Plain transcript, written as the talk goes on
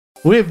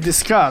We've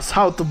discussed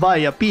how to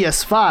buy a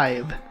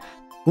PS5.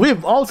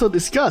 We've also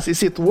discussed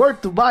is it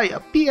worth to buy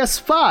a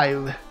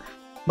PS5?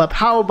 But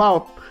how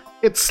about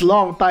its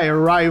longtime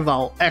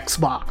rival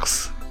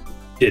Xbox?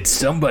 Did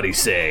somebody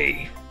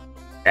say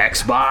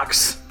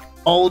Xbox?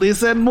 All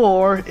this and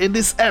more in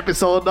this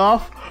episode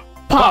of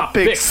Pop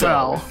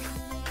Pixel.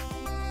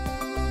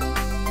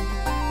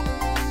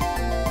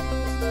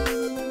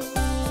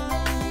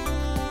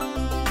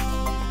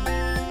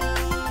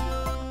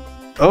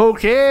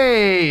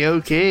 Okay.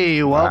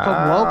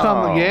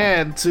 Welcome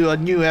again to a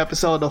new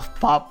episode of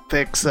Pop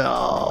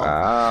Pixel.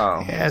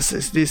 Wow. Yes,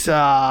 is this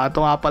ito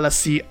nga pala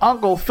si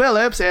Uncle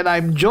Phillips and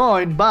I'm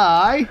joined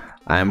by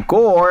I'm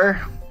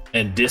Core.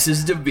 And this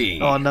is the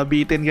V. Oh,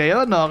 nabitin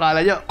kayo, no?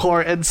 Akala nyo,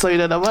 Core and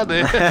Soy na naman,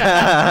 eh.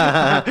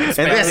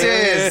 And this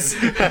is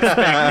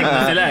Expecting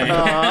na sila eh.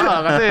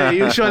 Kasi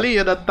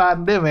usually yun ang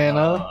tandem, eh,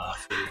 no?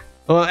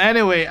 Well,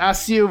 anyway,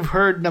 as you've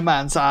heard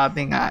naman sa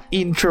ating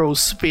intro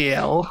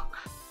spiel,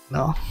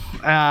 no?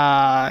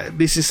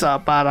 This is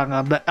parang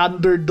the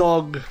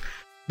underdog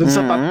dun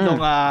sa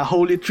tatlong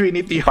Holy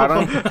Trinity.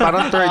 parang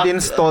third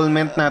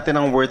installment natin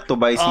ng Worth to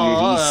Buy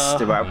series,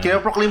 diba?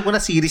 Kinaproclaim ko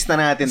na series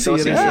na natin to.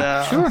 Series,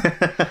 sure.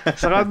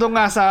 Saka doon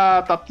nga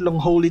sa tatlong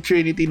Holy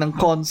Trinity ng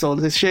console,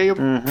 siya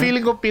yung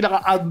feeling ko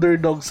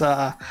pinaka-underdog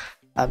sa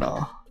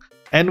ano.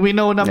 And we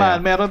know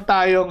naman, meron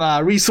tayong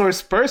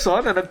resource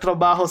person na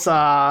nagtrabaho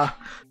sa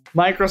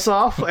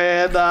Microsoft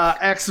and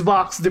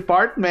Xbox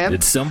department.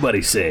 Did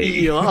somebody say?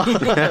 Yeah.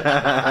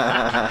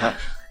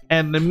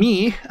 And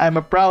me, I'm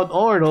a proud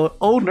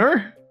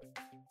owner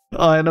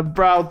and a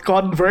proud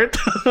convert.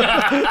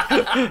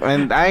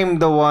 And I'm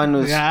the one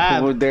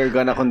who they're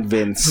gonna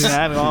convince.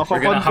 Yan, We're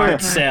gonna hard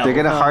sell. They're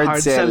gonna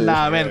hard sell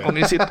namin kung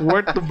is it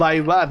worth to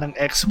buy ba ng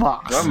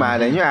Xbox. So,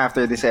 malay nyo,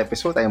 after this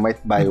episode, I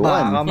might buy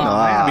one.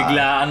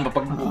 Biglaan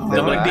mapag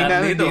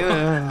dito.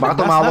 Baka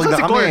tumawag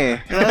na kami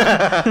eh.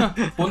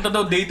 Punta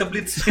daw Data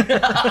Blitz.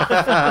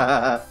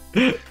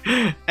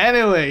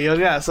 Anyway, yun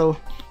nga.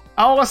 So,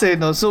 ako kasi,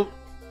 no,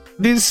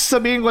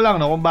 sabihin ko lang,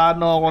 no, kung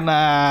paano ako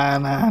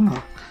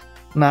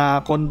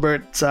na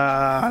convert sa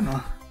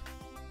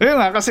Ayun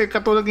nga, kasi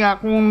katulad nga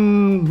kung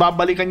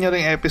babalikan nyo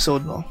rin yung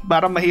episode, no,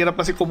 para mahirap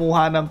kasi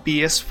kumuha ng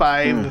PS5.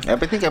 I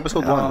think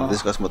episode 1,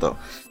 discuss mo to.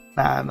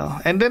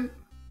 And then,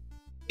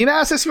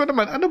 ina-assess ko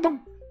naman, ano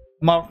bang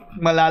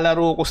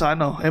malalaro ko sa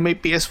may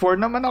PS4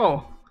 naman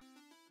ako.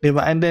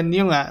 Diba? And then,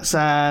 yung nga,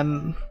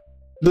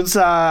 dun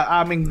sa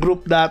aming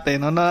group dati,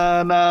 no,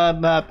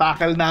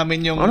 na-tackle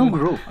namin yung... Anong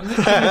group?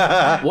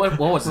 What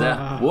was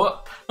that?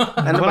 What?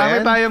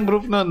 Marami tayong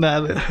group nun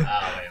dati.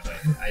 Okay.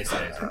 I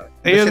see.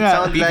 Ayun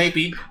nga.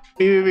 PvP?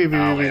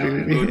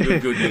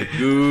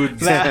 Good.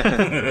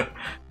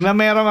 Na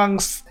merong ang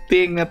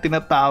thing na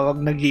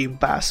tinatawag na Game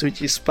Pass, which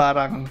is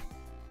parang,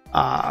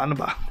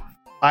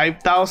 5,000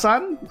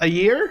 a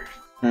year?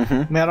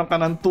 Meron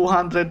ka ng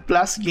 200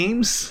 plus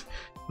games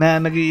na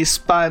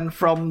nag-i-span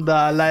from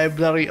the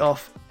library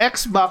of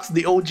Xbox,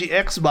 the OG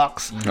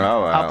Xbox,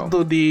 up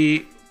to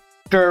the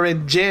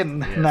current gen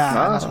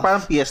na so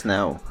parang PS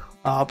Now.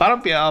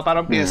 Parang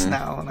PS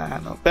Now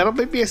na Pero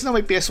may PS Now,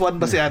 may PS1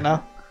 ba si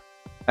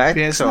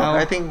PS Now?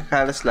 I think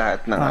halos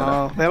lahat ng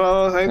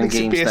pero I think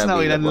si PS Now,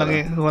 ilan lang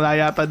eh. Wala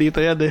yata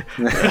dito yan eh.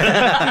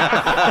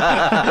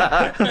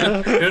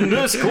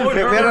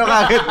 Meron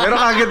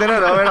kagad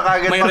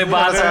may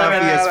rebasa sa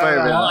PS5.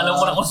 Alam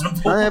ko na kung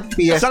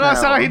saan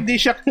Saka hindi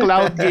siya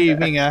cloud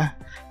gaming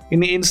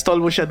ini-install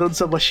mo siya doon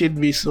sa machine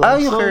mismo.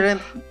 Yung current,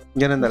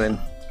 gano'n na rin.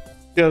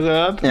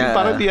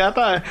 Parang di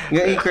yata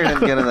yung current,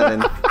 gano'n na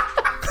rin.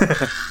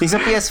 Yung sa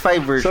PS5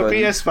 version. Sa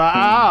PS5.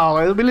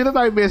 Okay. Bili na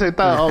tayo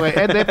PS5. Okay.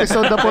 End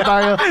episode na po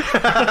tayo.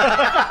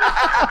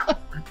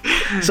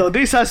 So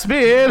this has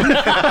been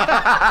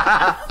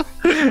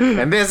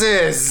and this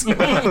is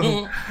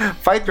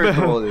Fight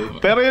Control.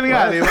 Pero yun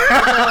nga, di ba?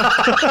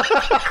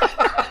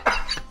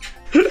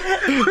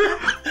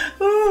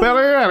 Pero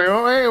yun,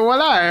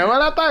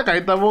 wala tayo.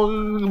 Kahit na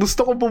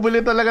gusto ko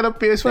bumili talaga ng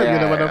PS5, yun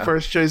naman ang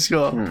first choice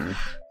ko.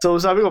 So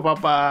sabi ko,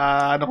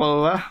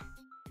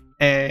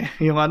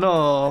 yung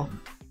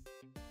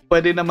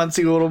pwede naman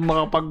siguro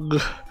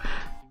makapag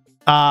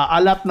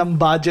alat ng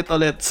budget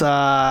ulit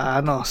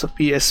sa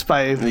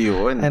PS5.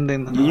 Yun. And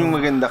then, yun yung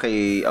maganda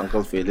kay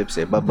Uncle Phillips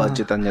eh.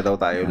 Babudgetan niya daw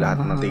tayo lahat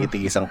ng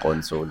tigitigis ang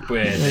console.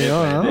 Pwede.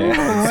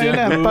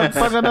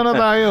 Pag na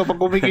tayo, pag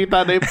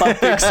kumikita na yung Pop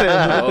Pixel.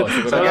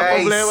 So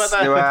guys,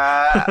 diba,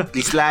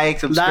 please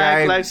like,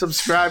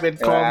 subscribe, and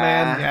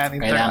comment.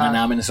 Kailangan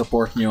namin ng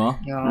support nyo.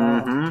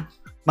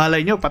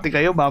 Malay nyo, pati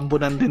kayo,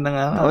 bambunan din ng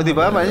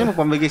diba? Malay nyo,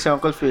 magpamigay si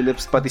Uncle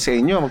Phillips pati sa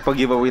inyo,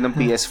 magpag-giveaway ng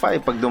PS5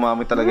 pag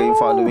dumami talaga yung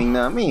following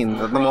namin.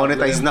 At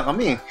na-monetize na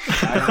kami.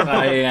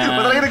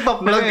 Talaga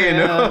nagpa-plug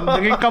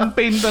naging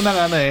campaign to ng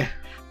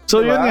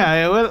So diba? Yun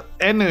nga, well,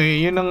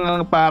 anyway, yun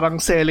ang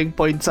parang selling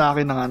point sa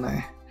akin ng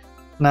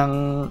ng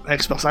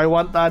Xbox. I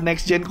want a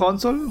next-gen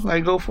console. I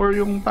go for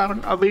yung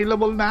parang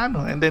available na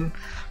and then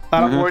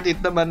parang worth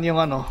it naman yung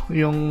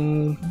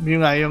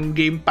yung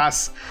Game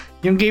Pass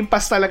Yung Game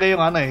Pass talaga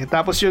yung ano eh.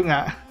 Tapos yung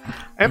nga,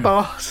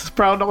 eto,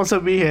 proud ako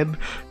sabihin,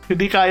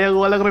 hindi kayang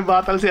walang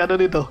rebuttal si ano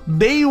nito.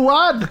 Day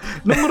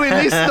 1 nung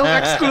release ng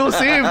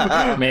exclusive.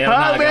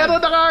 Meron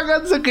na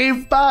kagad sa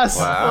Game Pass.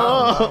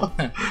 Wow.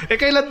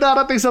 Kailan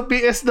darating sa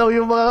PS daw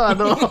yung mga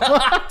ano?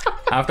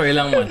 After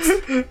ilang months.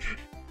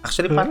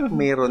 Actually, parang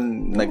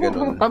meron na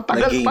gano'n.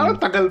 Parang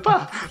tagal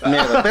pa.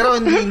 Meron. Pero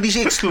hindi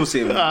siya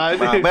exclusive.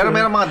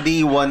 Meron mga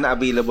Day 1 na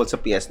available sa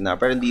PS na,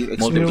 pero hindi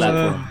exclusive.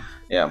 Multi-platform.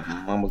 Yeah,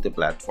 mga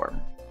multi-platform.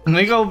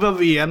 Ikaw ba,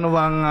 V? Ano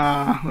bang,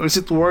 is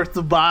it worth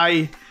to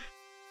buy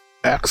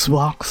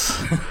Xbox?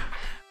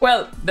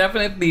 Well,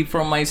 definitely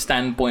from my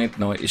standpoint,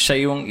 no,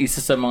 siya yung isa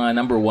sa mga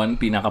number 1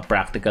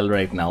 pinaka-practical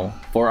right now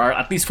for our,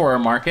 at least for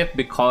our market,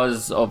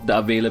 because of the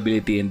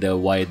availability and the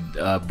wide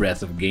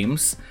breadth of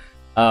games.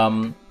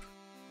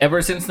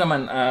 Ever since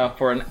naman,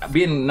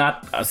 being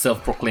not a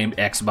self-proclaimed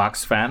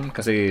Xbox fan,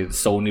 kasi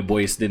Sony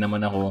boys din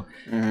naman ako,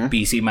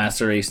 PC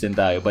Master Race din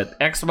tayo, but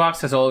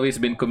Xbox has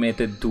always been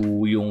committed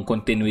to yung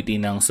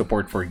continuity ng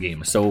support for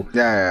games. So,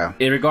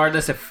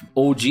 regardless if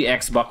OG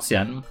Xbox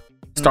yan,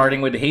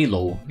 starting with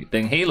Halo,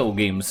 yung Halo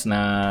games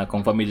na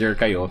kung familiar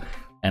kayo,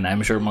 and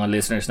I'm sure mga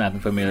listeners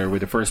natin familiar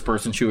with the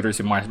first-person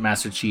shooters in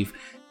Master Chief,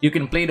 you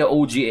can play the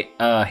OG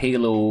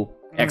Halo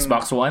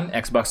Xbox One,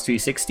 Xbox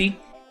 360,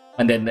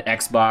 and then the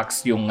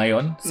Xbox yung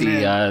ngayon,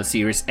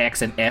 Series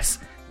X and S,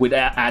 with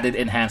added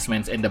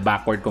enhancements and the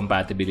backward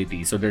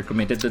compatibility. So they're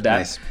committed to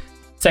that. Nice.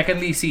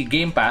 Secondly,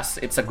 Game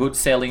Pass, it's a good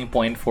selling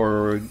point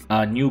for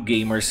new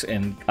gamers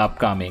and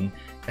upcoming.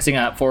 Kasi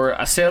nga, for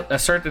a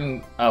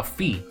certain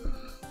fee,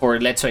 or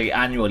let's say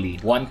annually,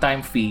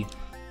 one-time fee,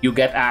 you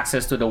get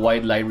access to the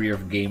wide library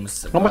of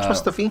games. How much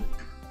was the fee?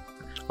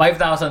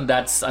 5,000,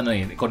 that's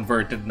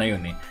converted na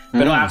yun eh.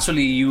 Pero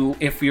actually,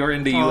 if you're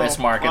in the US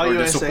market or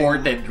the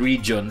supported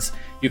regions,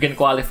 you can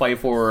qualify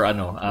for $1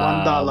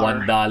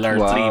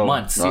 3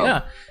 months. Wow.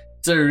 Yeah,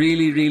 it's a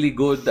really really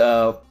good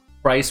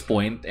price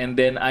point. And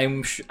then I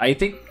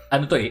think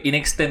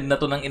inextend na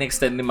to ng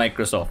inextend ni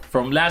Microsoft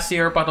from last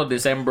year pa to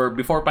December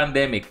before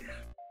pandemic.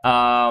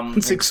 6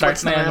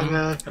 months na yan.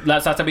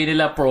 Sasabihin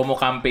nila promo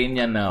campaign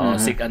yan na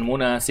 6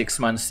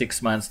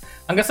 months.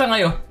 Hanggang sa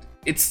ngayon,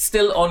 it's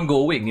still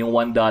ongoing yung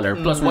 $1.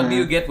 Plus, what do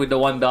you get with the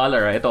 $1?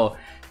 Ito,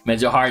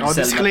 medyo hard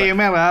sell.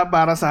 Disclaimer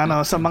para sa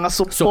sa mga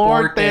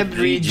supported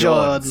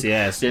regions.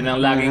 Yes, yun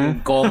ang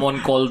laging common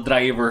call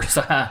driver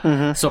sa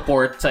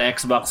support, sa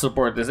Xbox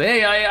support. Is,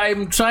 hey,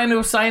 I'm trying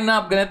to sign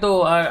up,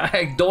 ganito.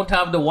 I don't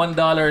have the $1.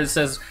 It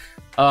says,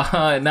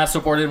 not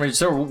supported region.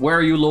 Sir, where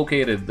are you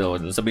located though?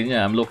 Sabi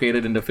niya, I'm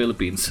located in the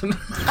Philippines.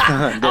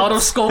 Out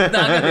of scope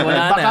na agad. Wala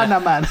na. Baka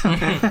naman.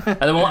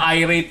 Alam mo,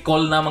 irate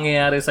call na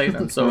mangyayari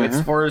sa'yo. So,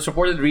 it's for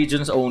supported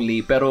regions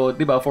only. Pero,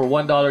 di ba, for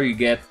 $1, you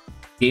get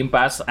Game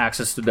Pass,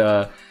 access to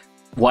the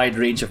wide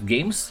range of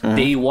games.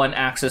 Day 1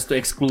 access to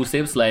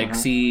exclusives like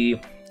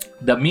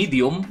The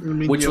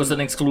Medium, which was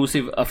an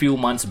exclusive a few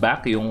months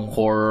back. Yung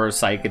horror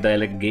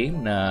psychedelic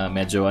game na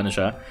medyo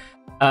siya.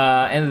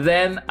 And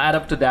then, add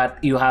up to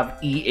that, you have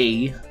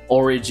EA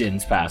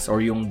Origins Pass or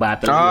yung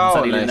battle yung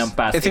sarili ng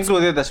pass. It's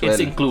included as well.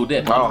 It's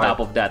included on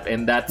top of that.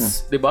 And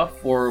that's, di ba,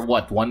 for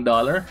what, $1?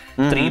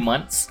 3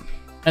 months.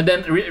 And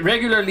then,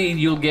 regularly,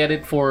 you'll get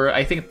it for,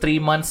 I think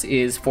 3 months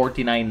is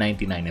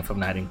 $49.99 if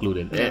I'm not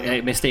included.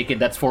 Mistaken,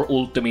 that's for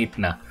Ultimate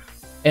na.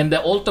 And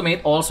the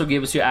Ultimate also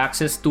gives you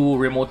access to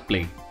remote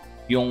play.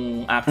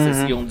 Yung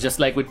access, yung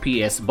just like with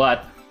PS,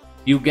 but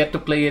you get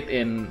to play it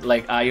in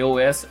like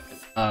iOS,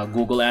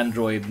 Google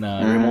Android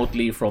na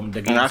remotely from the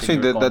games.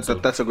 Actually,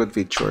 that's a good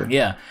feature.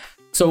 Yeah.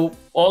 So,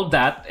 all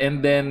that,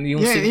 and then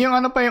yung... yung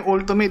yung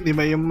Ultimate, di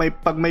ba? Yung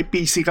pag may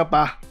PC ka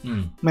pa,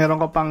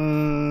 meron ka pang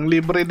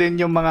libre din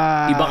yung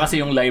mga... Iba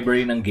kasi yung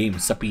library ng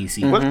games sa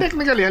PC. Well,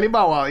 technically,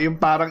 halimbawa, yung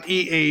parang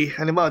EA,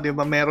 halimbawa, di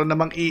ba? Meron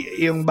namang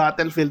EA, yung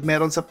Battlefield,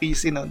 meron sa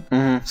PC nun.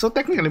 So,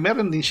 technically,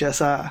 meron din siya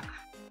sa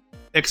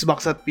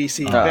Xbox at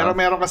PC. Pero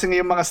meron kasi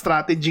yung mga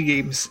strategy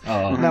games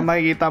na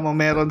makikita mo,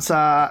 meron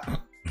sa...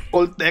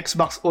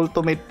 Xbox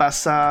Ultimate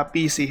Pass sa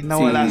PC na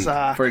wala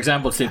sa... For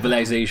example,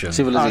 Civilization.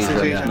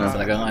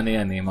 Talagang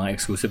yan mga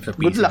exclusive sa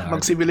PC. Good luck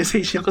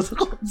mag-Civilization ko sa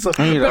console.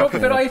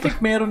 Pero I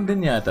think meron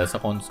din yata sa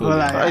console.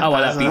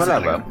 Wala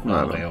PC.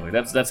 Okay.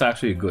 That's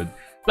actually good.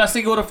 Plus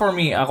siguro for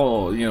me,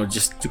 ako,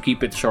 just to keep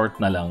it short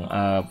na lang,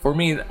 for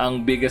me,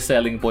 ang biggest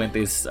selling point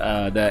is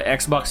the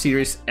Xbox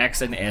Series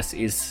X and S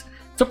is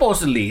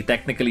supposedly,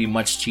 technically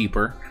much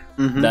cheaper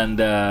than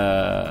the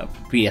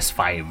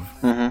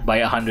PS5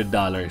 by $100.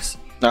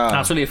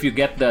 Actually, if you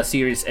get the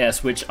Series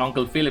S, which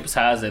Uncle Philips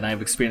has, and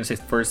I've experienced it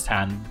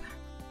firsthand,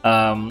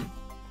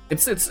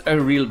 it's a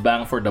real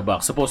bang for the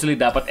buck. Supposedly,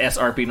 dapat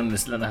SRP nun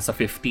nasa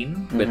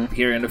 15, but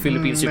here in the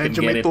Philippines, you can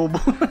get it.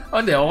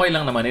 Hindi, okay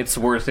lang naman. It's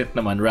worth it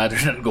naman rather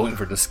than going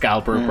for the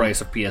scalper price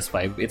of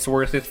PS5. It's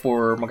worth it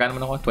for, magkano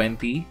man ako?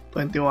 20?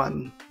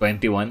 21.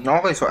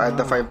 Okay, so add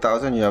the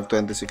 5,000, you have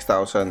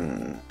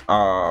 26,000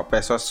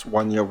 pesos,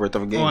 1 year worth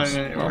of games.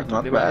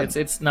 Not bad.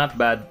 It's not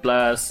bad.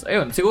 Plus,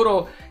 ayun,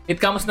 siguro, it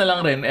comes na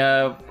lang rin,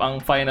 ang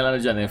final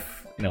dyan, if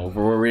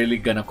we're really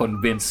gonna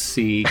convince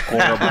si Core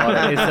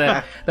about it.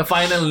 It's the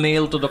final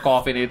nail to the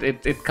coffin.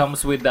 It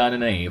comes with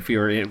if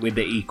you're with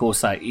the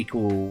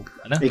ecosystem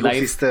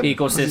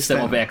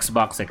of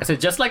Xbox. Kasi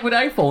just like with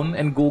iPhone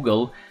and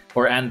Google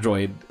or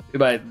Android,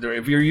 but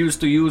if you're used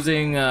to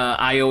using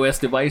iOS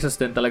devices,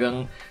 then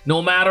talagang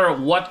no matter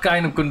what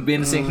kind of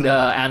convincing the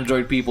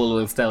Android people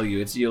will tell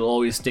you, you'll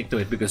always stick to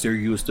it because you're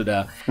used to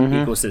the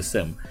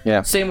ecosystem.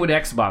 Yeah. Same with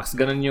Xbox.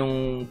 Ganun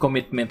yung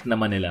commitment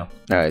naman nila.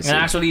 And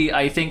actually,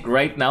 I think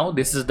right now,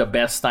 this is the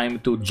best time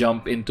to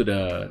jump into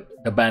the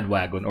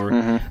bandwagon or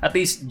at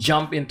least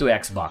jump into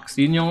Xbox.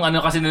 Yun yung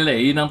kasi nila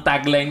yun ang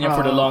tagline niya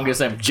for the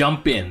longest time.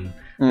 Jump in.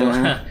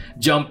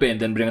 Jump in,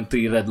 then bring on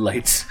 3 red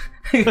lights.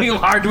 Yung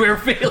hardware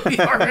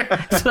failure.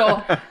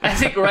 So I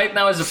think right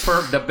now is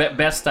the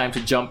best time to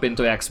jump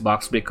into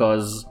Xbox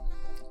because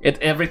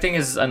everything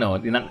is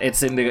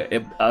it's in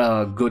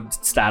the good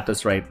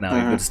status right now,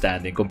 in good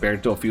standing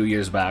compared to a few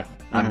years back.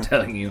 I'm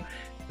telling you,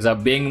 because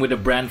I've been with the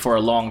brand for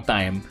a long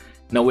time.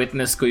 Na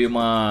witness ko yung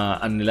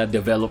mga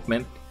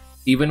development.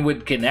 Even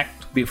with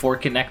Kinect, before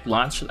Kinect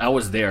launched, I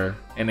was there,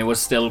 and it was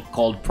still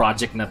called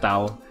Project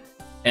Natal.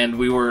 And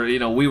we were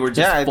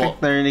just... I think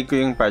narinig ko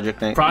yung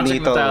Project Natal.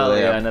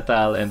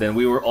 Natal. And then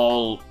we were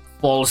all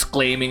false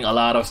claiming a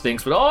lot of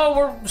things. But,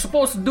 we're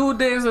supposed to do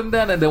this and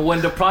that. And then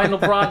when the final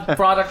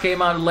product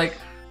came out, like,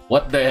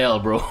 what the hell,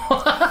 bro?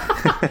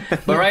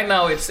 But right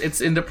now, it's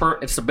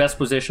the best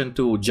position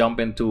to jump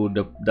into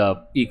the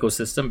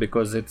ecosystem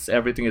because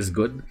everything is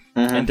good.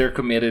 And they're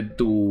committed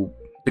to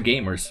the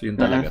gamers. Yun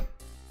talaga.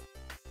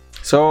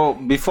 So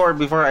before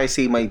I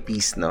say my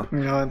piece, no.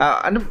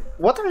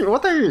 What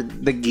are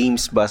the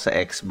games ba sa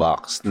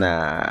Xbox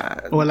na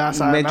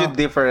medyo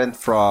different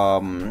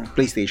from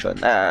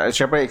PlayStation?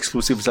 Syempre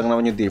exclusives lang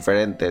naman yung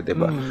different, di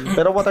ba?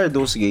 Pero what are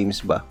those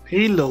games ba?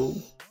 Halo.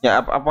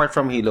 Yeah, apart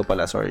from Halo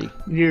pala, sorry.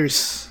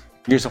 Gears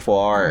of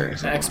War.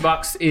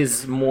 Xbox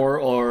is more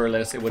or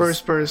less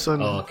first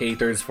person.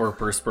 Caters for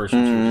first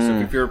person shooters. So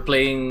if you're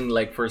playing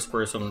like first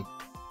person,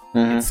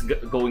 it's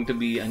going to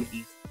be an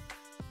easy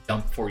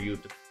jump for you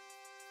to.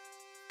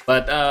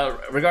 But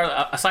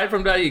aside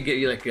from that,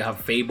 you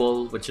have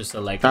Fable, which is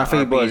like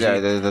Fable,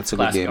 RPG, that's a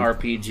good game.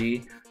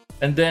 RPG,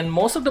 and then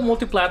most of the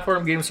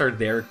multi-platform games are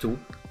there too.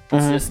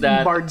 It's just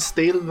that Bard's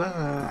Tale,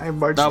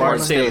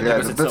 Bard's Tale,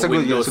 that's a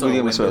good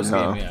game as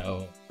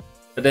well.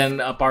 But then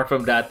apart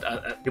from that,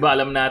 diba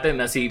alam natin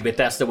na si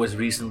Bethesda was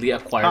recently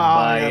acquired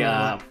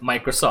by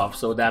Microsoft,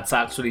 so that's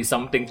actually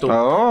something to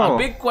a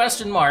big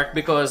question mark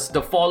because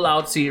the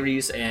Fallout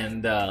series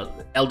and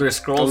Elder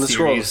Scrolls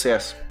series.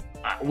 Yes.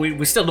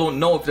 We still don't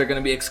know if they're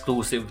gonna be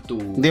exclusive to.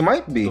 They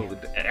might be to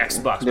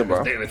Xbox.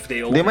 If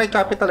they might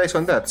capitalize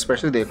on that,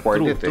 especially they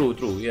acquired it. True.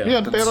 Yeah.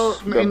 Yeah, pero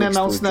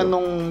in-announce na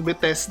nung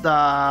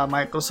Bethesda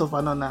Microsoft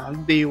na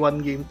day 1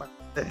 game pa.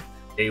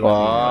 Day 1.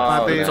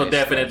 Wow. So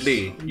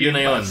definitely, yun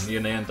na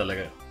yun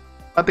talaga.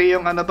 Pati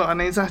yung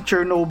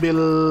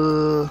Chernobyl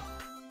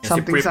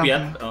something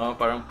Pripyat,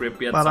 parang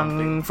Pripyat parang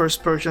something.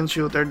 First person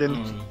shooter din.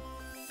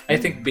 I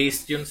think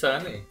based yun sa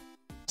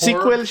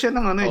sequel siya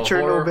ng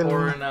Chernobyl.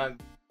 Horror na.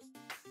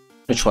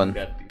 Which one?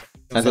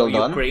 Until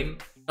Dawn? Ukraine?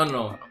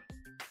 No.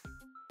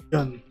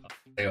 Yun.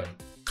 Ayun.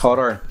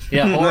 Horror.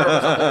 Yeah,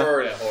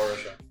 horror. Horror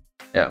siya.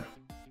 Yeah.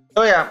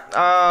 So yeah,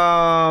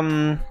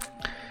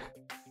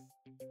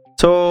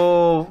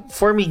 so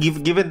for me,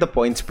 given the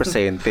points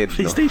presented,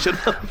 PlayStation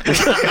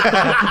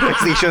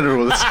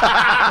rules.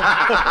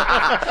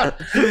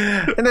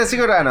 And then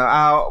siguro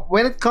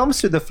when it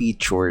comes to the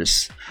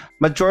features,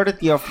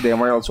 majority of them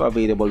are also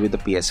available with the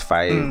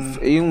PS5.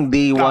 Yung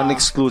day 1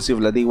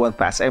 exclusive, day 1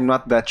 pass. I'm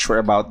not that sure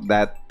about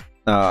that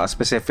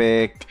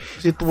specific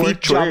feature.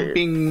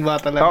 Jumping ba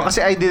talaga?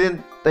 Kasi I didn't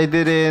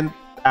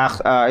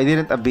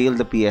avail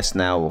the PS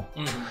Now.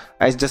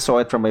 I just saw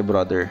it from my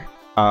brother.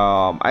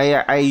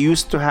 I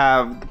used to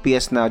have the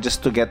PS Now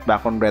just to get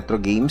back on retro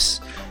games.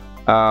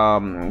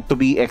 To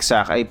be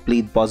exact, I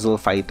played Puzzle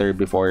Fighter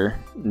before,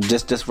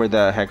 just for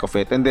the heck of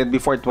it. And then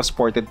before it was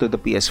ported to the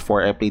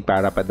PS4, I played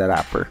Parappa the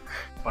Rapper.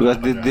 Because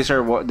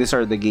these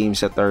are the games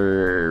that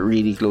are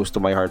really close to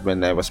my heart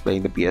when I was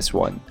playing the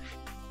PS1.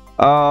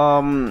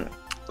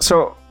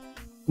 So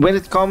when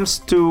it comes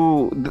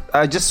to,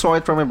 I just saw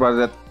it from my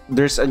brother that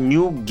there's a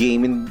new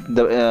game in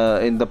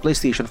the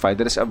PlayStation 5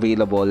 that is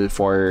available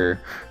for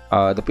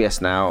the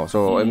PS Now.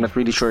 So I'm not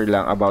really sure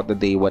lang about the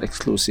day 1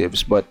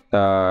 exclusives, but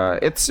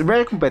it's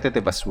very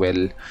competitive as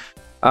well.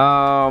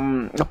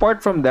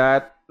 Apart from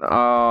that,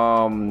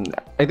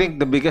 I think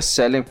the biggest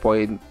selling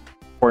point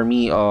for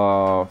me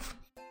of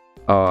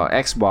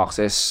Xbox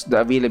is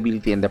the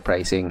availability and the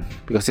pricing,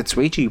 because it's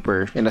way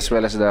cheaper, and as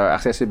well as the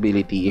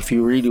accessibility. If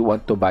you really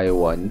want to buy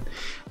one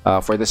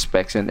for the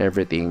specs and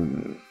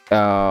everything,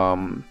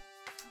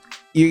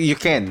 you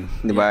can,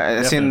 diba?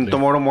 As in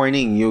tomorrow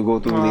morning you go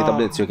to Data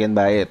Blitz, you can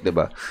buy it,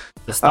 diba?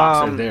 The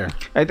stocks are there.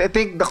 I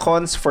think the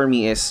cons for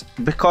me is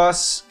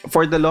because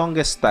for the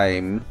longest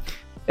time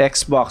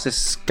Xbox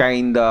is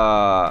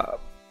kinda,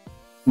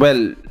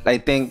 well, I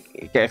think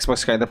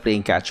Xbox kinda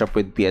playing catch up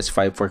with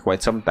PS5 for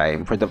quite some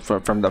time for the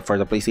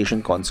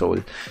PlayStation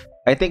console.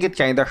 I think it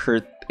kind of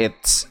hurt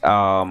its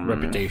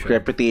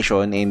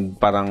reputation and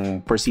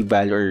parang perceived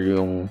value or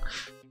yung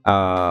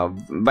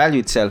value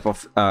itself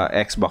of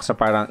Xbox. So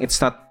parang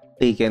it's not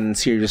taken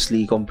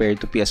seriously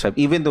compared to PS5,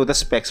 even though the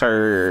specs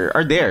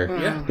are there.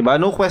 Diba?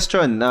 No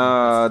question.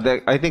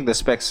 I think the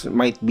specs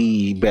might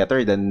be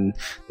better than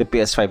the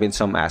PS5 in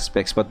some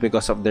aspects, but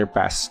because of their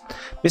past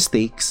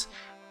mistakes,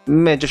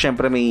 medyo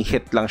syempre may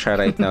hit lang siya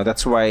right now.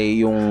 That's why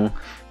yung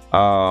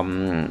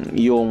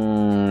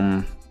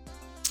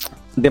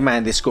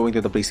demand is going to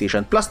the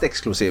PlayStation plus the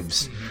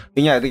exclusives.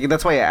 Yeah,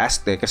 that's why I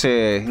asked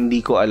kasi hindi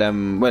ko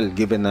alam, well,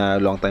 given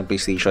a long-time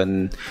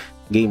PlayStation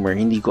gamer,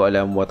 hindi ko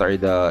alam what are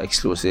the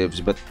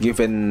exclusives, but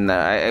given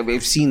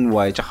I've seen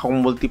why, tsaka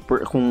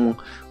kung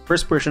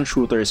first-person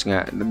shooters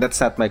nga,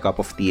 that's not my cup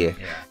of tea.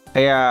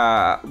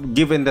 Kaya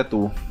given the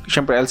two,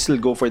 syempre I'll still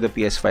go for the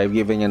PS5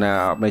 given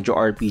na medyo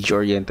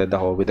RPG-oriented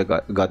ako with the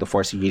God of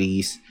War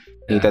series,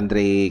 Nathan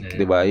Drake,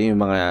 diba?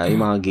 Yung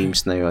mga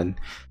games na yun.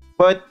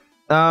 But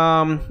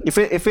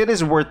if it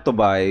is worth to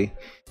buy,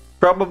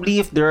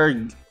 probably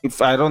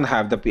if I don't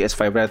have the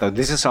PS5 right now,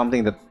 this is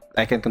something that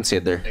I can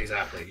consider.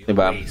 Exactly.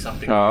 Diba?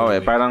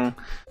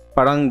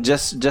 Parang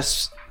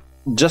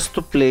just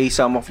to play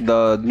some of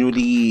the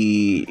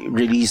newly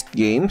released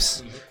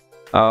games.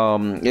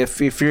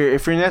 If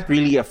you're not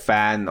really a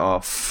fan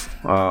of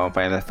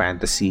Final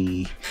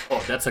Fantasy,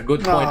 that's a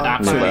good point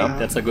actually.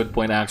 That's a good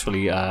point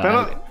actually.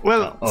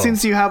 Pero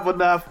since you have on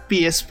the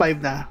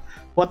PS5 na,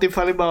 what if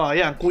halimbawa,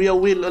 Kuya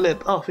Will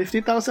ulit,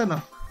 50,000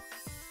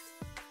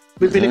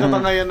 bibili ka ba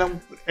ngayon ng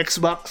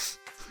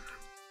Xbox?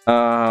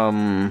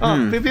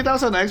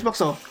 50,000 na Xbox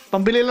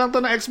pambili lang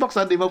to ng Xbox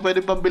di mo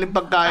pwede pambiling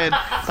pagkain.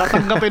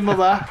 Tatanggapin mo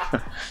ba?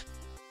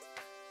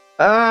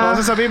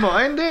 Sasabihin mo,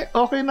 hindi,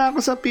 okay na ako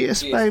sa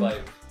PS5.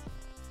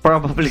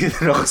 Probably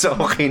din ako sa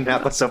okay na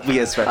ako sa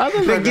PS5.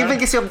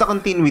 Given kasi of the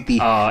continuity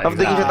of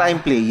the games that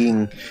I'm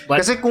playing.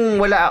 Kasi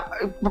kung wala,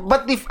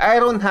 but if I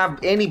don't have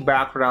any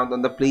background on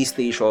the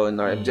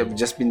PlayStation or I've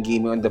just been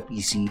gaming on the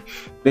PC,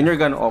 then you're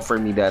gonna offer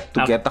me that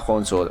to get a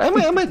console. I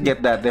might get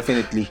that,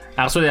 definitely.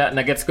 Actually,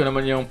 nagets ko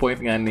naman yung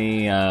point nga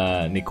ni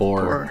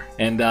Core.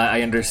 And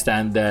I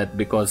understand that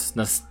because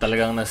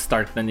talagang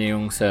na-start na niya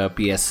yung sa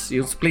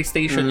yung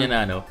PlayStation niya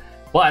na,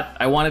 But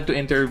I wanted to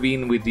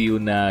intervene with you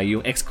na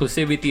yung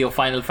exclusivity of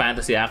Final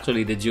Fantasy.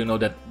 Actually, did you know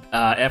that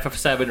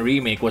FF7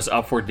 Remake was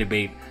up for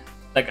debate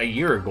like a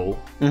year ago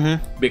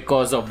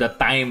because of the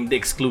timed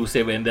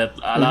exclusive and that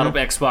a lot of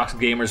Xbox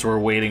gamers were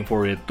waiting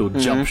for it to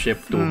jump ship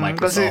to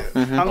Microsoft.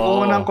 Kasi ang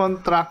unang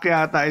contract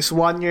yata is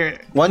 1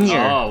 year. 1 year.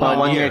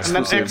 1 year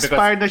exclusive.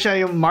 Nag-expired na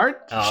siya yung March.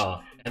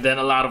 And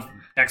then a lot of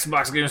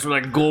Xbox games were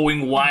like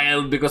going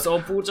wild because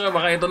pucha,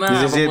 baka ito na.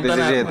 This is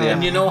it.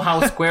 And you know how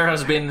Square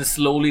has been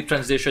slowly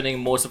transitioning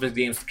most of its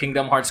games,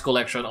 Kingdom Hearts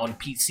collection on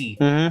PC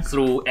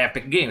through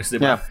Epic Games,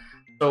 diba? Yeah.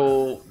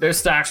 So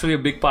there's actually a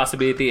big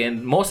possibility,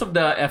 and most of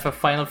the FF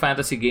Final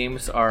Fantasy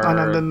games are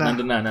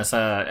nandun na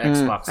nasa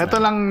Xbox.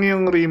 Ito lang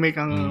yung remake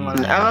ang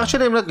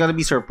Actually, I'm not gonna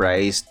be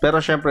surprised.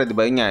 Pero syempre,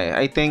 diba,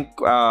 I think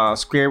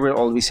Square will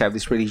always have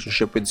this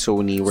relationship with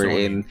Sony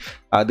wherein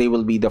they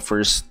will be the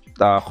first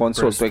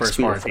console to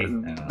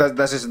experience.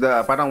 That is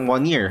the parang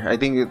 1 year. I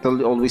think it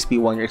will always be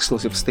 1 year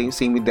exclusive.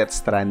 Same with Death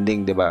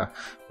Stranding, diba?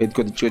 With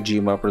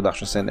Kojima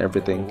Productions and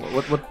everything.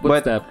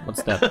 What's that?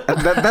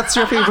 That's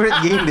your favorite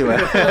game, diba?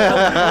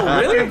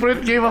 Really?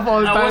 Favorite game of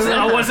all time.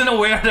 I wasn't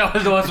aware that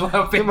was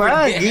my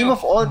favorite game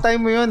of all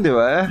time mo yun,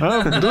 diba?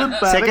 Dude,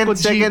 pare,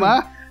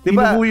 Kojima.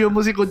 Diba? Hinuhuyo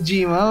mo si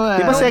Kojima.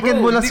 Diba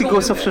second mo lang si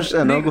Ghost of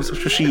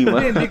Tsushima?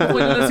 Hindi ko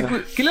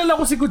kilala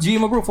ko si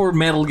Kojima, bro, for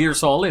Metal Gear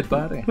Solid,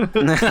 pare.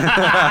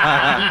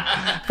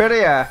 Pero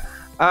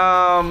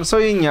so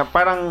yun nga,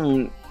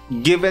 parang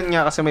given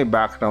nga kasi may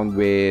background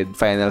with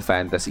Final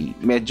Fantasy,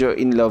 medyo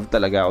in love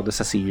talaga ako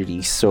sa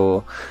series.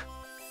 So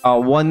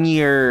 1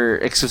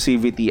 year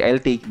exclusivity, I'll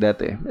take that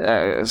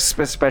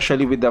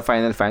especially with the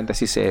Final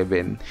Fantasy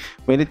 7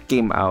 when it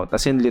came out,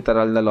 as in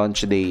literal na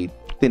launch date,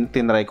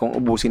 tinry kong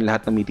ubusin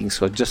lahat ng meetings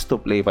ko just to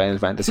play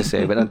Final Fantasy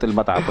 7 until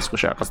matapos ko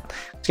siya. Kasi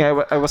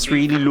I was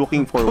really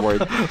looking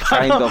forward,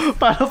 kind of.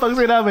 Paano pag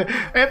sinabi,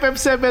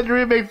 FF7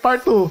 Remake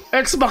Part 2,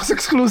 Xbox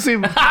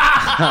exclusive.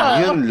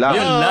 Yun lang.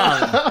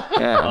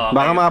 Yeah.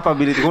 Baka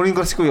makapability. Kunin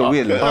ko si Kuya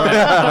Will.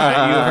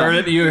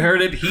 You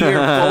heard it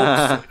here,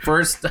 folks.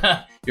 First,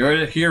 you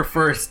heard it here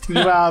first.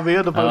 Grabe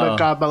yun. Pag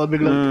nagkataon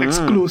biglang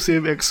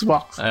exclusive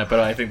Xbox. Pero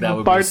I think that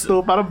would Part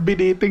 2, parang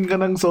biniting ka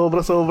ng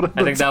sobra-sobra.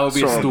 I think that would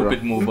be a stupid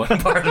move on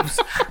part of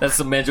that's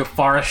a medyo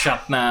far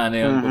shot na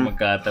yun kung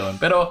magkataon.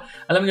 Pero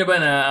alam niyo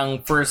ba na ang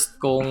first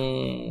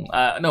kong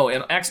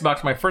in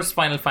Xbox, my first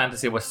Final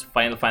Fantasy was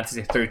Final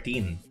Fantasy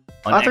 13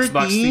 on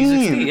Xbox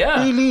 360.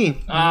 Yeah.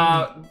 Really?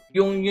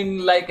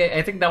 Yung like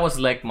I think that was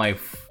like my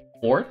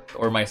fourth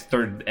or my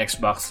third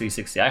Xbox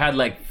 360. I had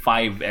like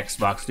 5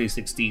 Xbox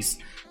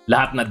 360s.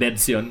 Lahat na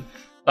deads yun.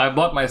 So I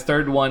bought my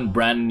third one,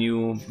 brand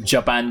new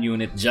Japan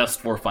unit, just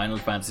for Final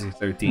Fantasy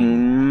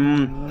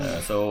 13.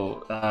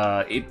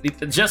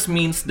 It just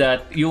means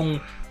that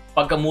yung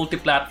pagka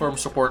multi-platform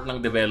support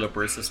ng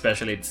developers,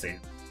 especially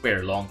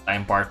Square,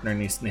 long-time partner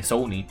ni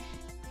Sony,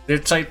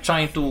 they're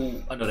trying to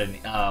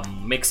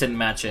mix and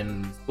match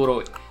and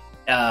puro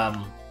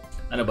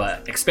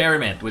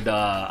experiment with the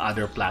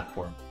other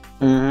platform.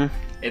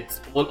 It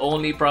will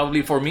only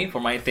probably for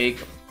my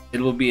take,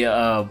 it will be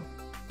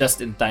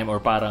just in time or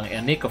parang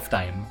a nick of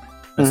time.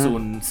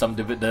 Soon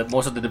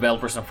most of the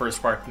developers ng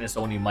first party na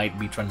Sony might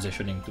be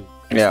transitioning to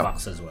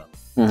Xbox as well.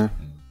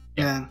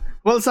 Yeah.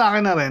 Well, sa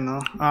akin na rin,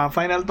 no?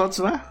 Final thoughts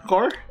na?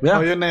 Core? Yeah.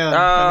 O, yun na yun.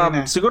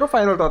 Siguro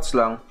final thoughts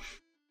lang.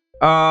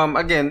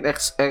 Again,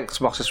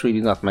 Xbox is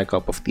really not my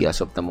cup of tea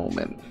as of the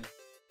moment.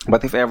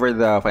 But if ever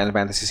the Final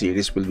Fantasy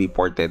series will be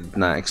ported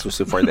na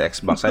exclusive for the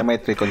Xbox, I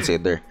might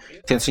reconsider.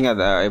 Since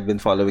I've been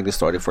following the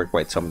story for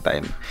quite some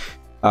time.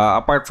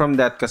 Apart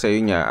from that, kasi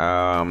yun nga,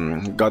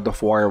 God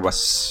of War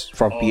was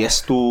from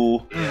PS2,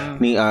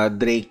 ni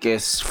Drake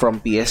is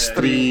from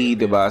PS3,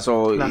 diba?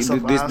 So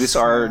these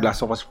are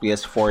Last of Us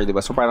PS4,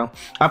 diba? So parang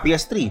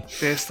PS3.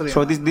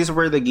 So these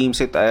were the games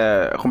that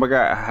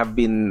kumbaga have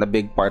been a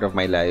big part of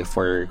my life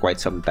for quite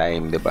some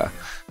time, diba?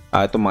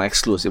 Itong mga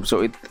exclusive.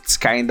 So it's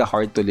kind of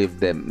hard to leave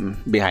them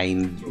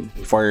behind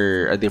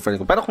for a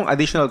different. Pero kung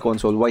additional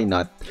console, why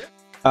not?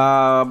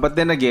 But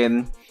then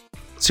again,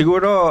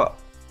 siguro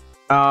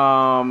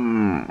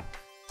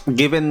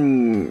given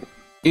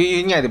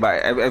yun nga, diba?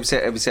 I've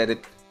said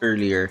it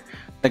earlier.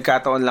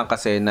 Nagkataon lang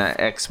kasi na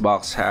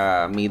Xbox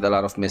made a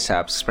lot of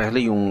mishaps,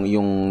 especially yung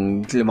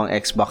 5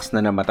 Xbox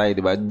na namatay,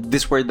 diba?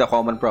 These were the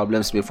common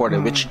problems before,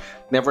 which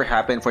never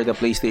happened for the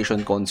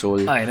PlayStation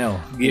console. I know.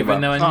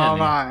 Given naman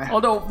yan.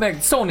 Although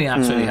Sony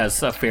actually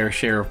has a fair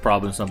share of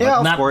problems, but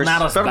of not course.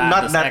 as Pero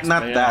bad as Xbox.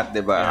 Not that,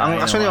 diba?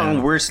 Ang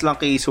worst lang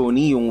kay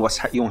Sony yung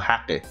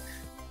hack eh.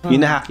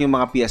 Yung na-hack yung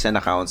mga PSN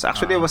accounts.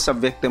 Actually, I was a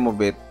victim of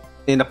it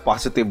in a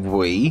positive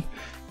way.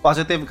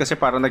 Positive kasi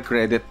parang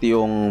nag-credit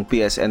yung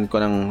PSN ko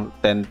ng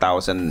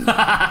 $10,000.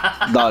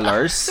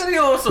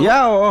 Seryoso?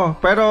 Yeah, oo.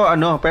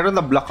 Pero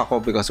na-block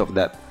ako because of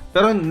that.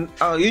 Pero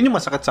yun yung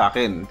masakit sa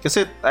akin.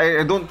 Kasi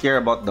I don't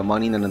care about the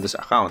money na nandun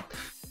sa account.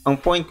 Ang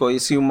point ko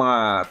is yung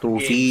mga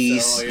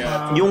trophies,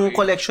 yung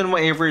collection mo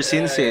ever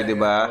since di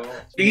ba?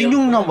 Yun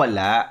yung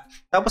nawala.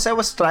 Tapos I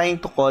was trying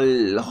to call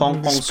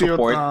Hong Kong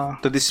support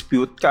to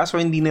dispute, kaso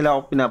hindi nila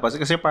ako pinapansin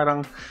kasi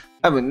parang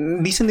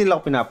hindi nila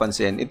ako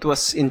pinapansin. It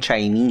was in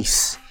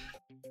Chinese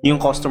yung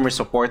customer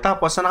support.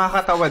 Tapos ang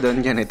nakakatawa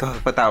doon, ganito,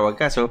 patawag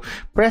ka. So,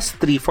 press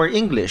 3 for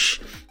English.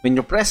 When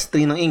you press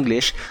 3 ng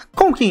English,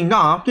 ganun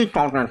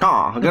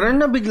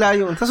na bigla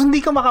yun. Tapos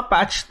hindi ka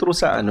makapatch through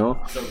sa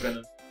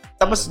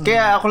Tapos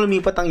kaya ako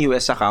lumipat ang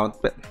US account.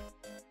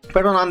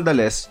 Pero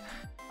nonetheless,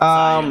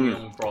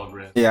 yung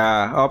progress.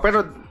 Yeah.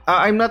 Pero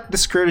I'm not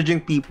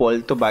discouraging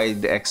people to buy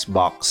the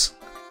Xbox.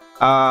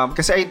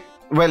 Kasi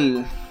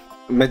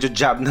medyo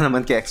jab na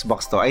naman kay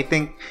Xbox to. I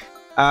think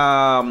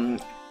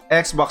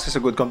Xbox is a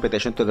good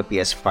competition to the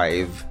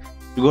PS5.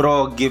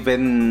 Siguro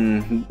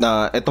given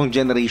itong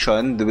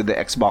generation with the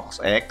Xbox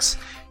X,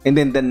 and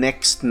then the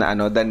next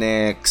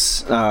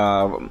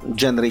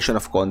generation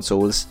of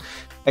consoles,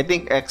 I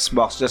think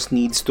Xbox just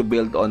needs to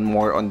build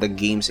more on the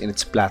games in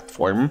its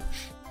platform.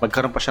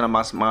 Magkaroon pa siya ng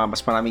mas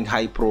maraming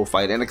high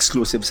profile and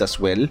exclusives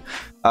as well.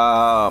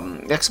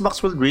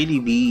 Xbox will really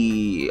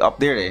be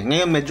up there eh.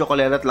 Ngayon medyo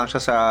kulelat lang siya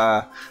sa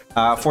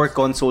 4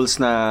 consoles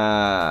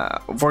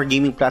for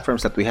gaming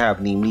platforms that we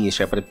have, namely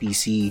syempre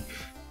PC,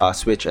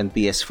 Switch and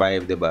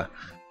PS5, 'di ba?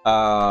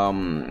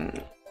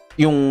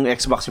 Yung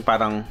Xbox yung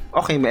parang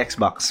okay, may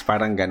Xbox,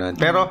 parang ganun.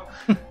 Pero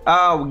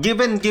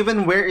given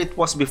where it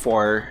was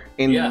before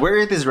and where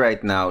it is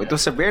right now, it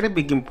was a very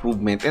big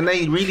improvement, and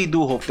I really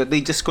do hope that they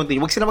just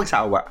continue. Wag sila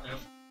magsawa.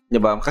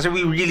 Diba? Kasi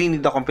we really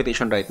need the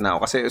competition right now.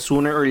 Kasi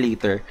sooner or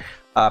later,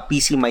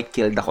 PC might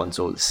kill the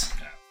consoles.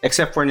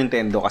 Except for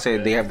Nintendo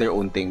kasi they have their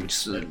own thing,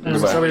 which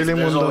there's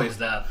always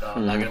that.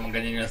 Lagi naman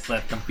ganyan yung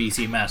threat ng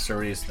PC Master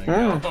Race.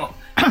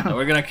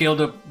 We're gonna kill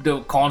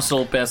the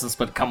console peasants,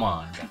 but come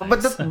on.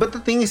 Guys. But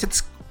the thing is,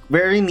 it's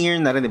very near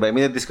na rin, diba? I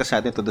mean, na-discuss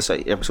natin ito sa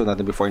episode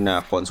natin before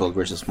na console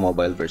versus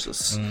mobile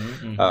versus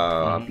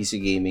PC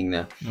gaming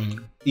na.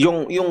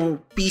 Yung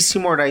PC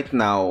mo right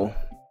now,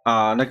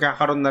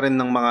 nagkakaroon na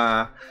rin ng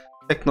mga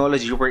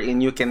technology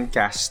wherein you can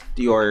cast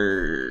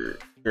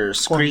your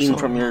screen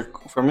console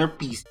from your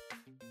PC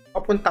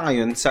papunta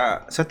ngayon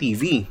sa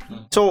TV.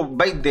 So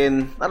by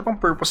then, ano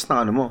pang purpose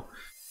ng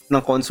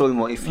console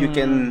mo if you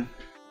can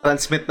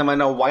transmit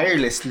naman na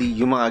wirelessly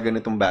yung mga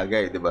ganitong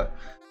bagay, di ba?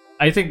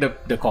 I think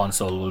the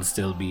console will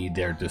still be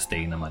there to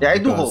stay naman. Yeah,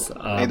 I do hope.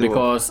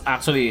 Because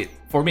actually,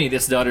 for me,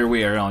 it's the other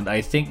way around.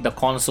 I think the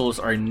consoles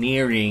are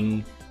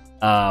nearing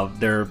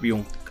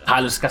yung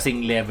halos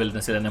kasing level na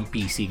sila ng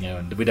PC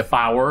ngayon with the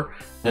power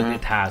that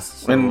it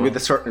has. So, and with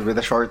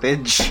the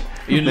shortage.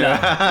 Yun lang.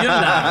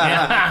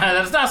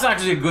 Yeah. That's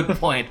actually a good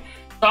point.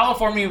 So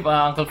for me,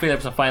 Uncle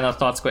Philip, sa final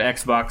thoughts ko,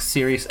 Xbox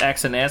Series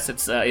X and S,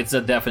 it's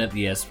a definite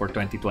yes for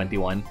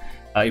 2021.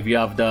 If you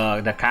have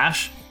the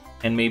cash,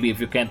 and maybe if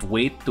you can't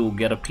wait to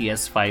get a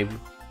PS5,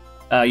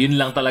 yun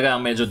lang talaga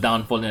ang medyo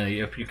downfall na.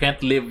 If you can't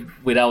live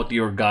without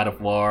your God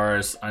of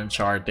Wars,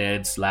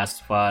 Uncharted,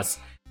 Last of Us,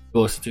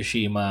 Ghost of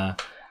Tsushima,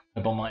 ano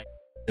pang mga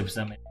tips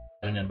na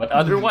But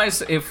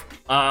otherwise, if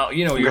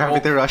you're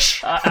Gravity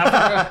Rush.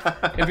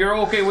 if you're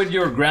okay with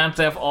your Grand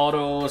Theft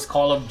Autos,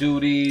 Call of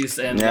Duties,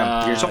 and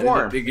Gears of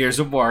War, the Gears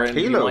of War, and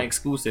Halo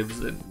exclusives,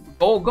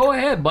 go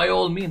ahead by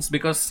all means,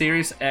 because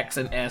Series X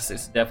and S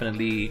is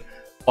definitely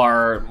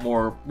far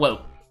more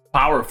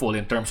powerful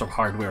in terms of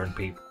hardware and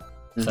paper.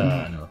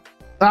 Sa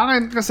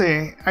akin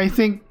kasi, I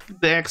think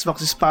the Xbox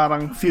is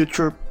parang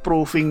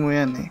future-proofing mo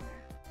yan eh.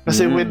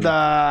 Kasi with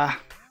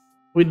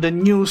the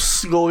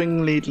news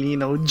going lately,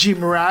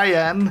 Jim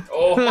Ryan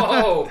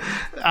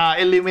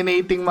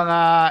eliminating mga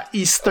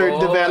Eastern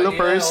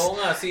developers,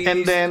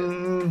 and then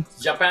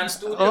Japan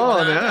studio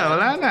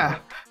wala na.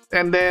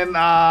 And then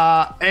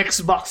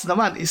Xbox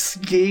naman is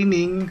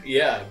getting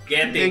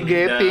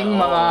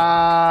mga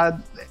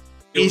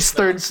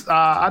Easterns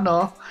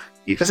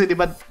kasi di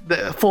ba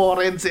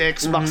foreign si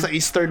Xbox sa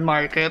Eastern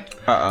market.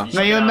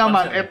 Ngayon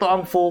naman ito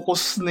ang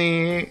focus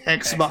ni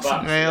Xbox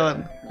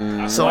ngayon.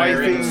 So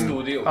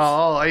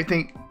I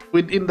think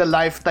within the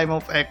lifetime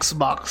of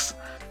Xbox,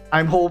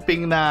 I'm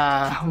hoping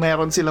na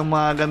meron silang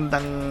mga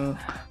gandang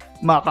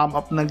ma-come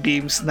up na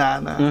games na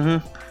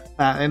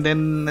and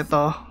then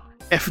ito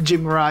F.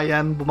 Jim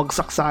Ryan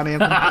bumagsak sana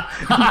yung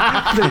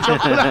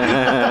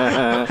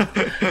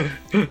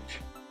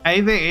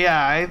I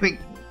think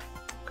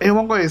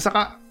ewan ko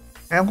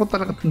ewan ko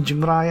talaga itong Jim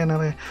Ryan na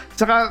rin.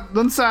 Saka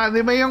dun sa, di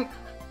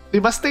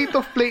ba State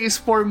of Play is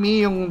for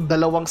me, yung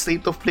dalawang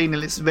State of Play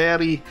nila is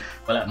very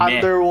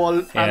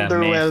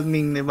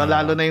underwhelming, di ba?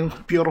 Lalo na yung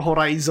Pure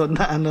Horizon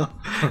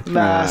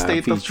na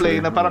State of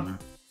Play na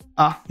parang,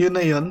 yun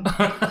na yun.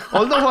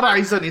 Although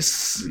Horizon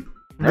is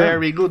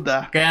very good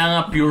Kaya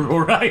nga Pure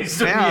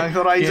Horizon. Kaya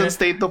Horizon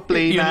State of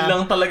Play na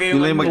yun lang talaga yung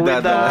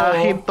with a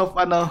hint of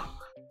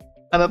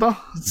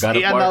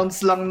i-announce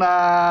lang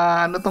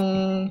na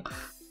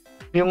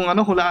yung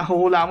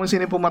hula mo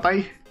sino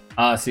pumatay.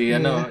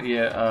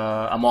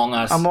 Among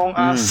Us. Among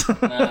Us.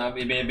 Na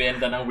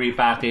bibenta ng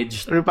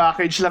repackaged.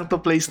 Repackaged lang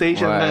to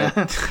PlayStation.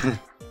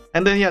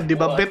 And then di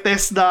ba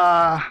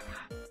Bethesda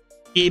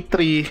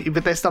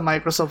Bethesda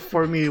Microsoft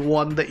for me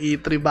won the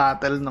E3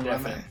 battle ng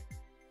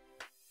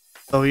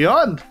So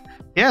yun.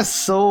 Yes,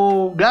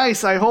 so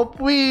guys, I hope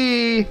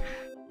we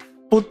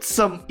put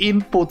some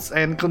inputs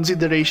and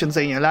considerations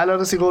sa inyo. Lalo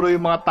na siguro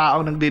yung mga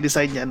taong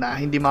nagde-design niya na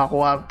hindi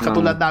makakuha,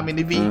 katulad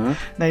namin ni V,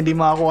 na hindi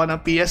makakuha ng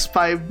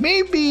PS5.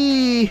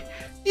 Maybe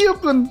you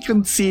can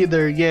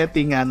consider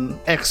getting an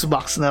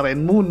Xbox na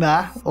rin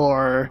muna,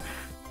 or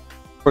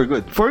for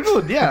good,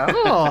 yeah.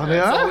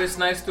 It's always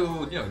nice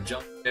to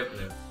jump step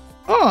there.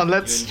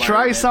 Let's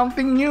try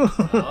something new.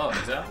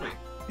 Exactly.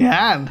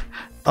 Yan.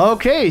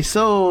 Okay,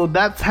 so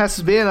that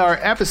has been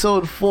our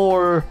episode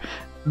for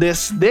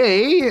this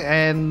day,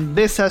 and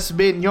this has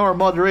been your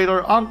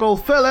moderator Uncle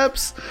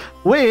Phillips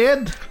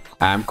with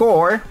I'm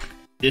Core.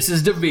 This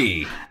is the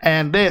V,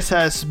 and this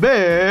has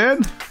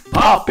been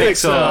Pop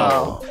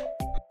Pixel.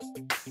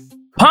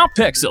 Pop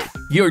Pixel,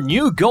 your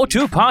new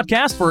go-to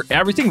podcast for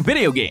everything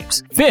video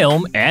games,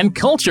 film, and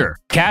culture.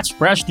 Catch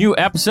fresh new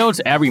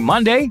episodes every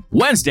Monday,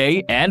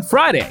 Wednesday, and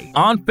Friday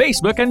on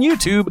Facebook and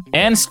YouTube,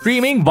 and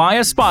streaming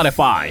via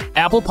Spotify,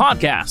 Apple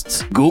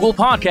Podcasts, Google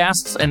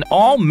Podcasts, and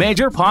all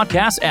major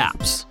podcast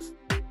apps.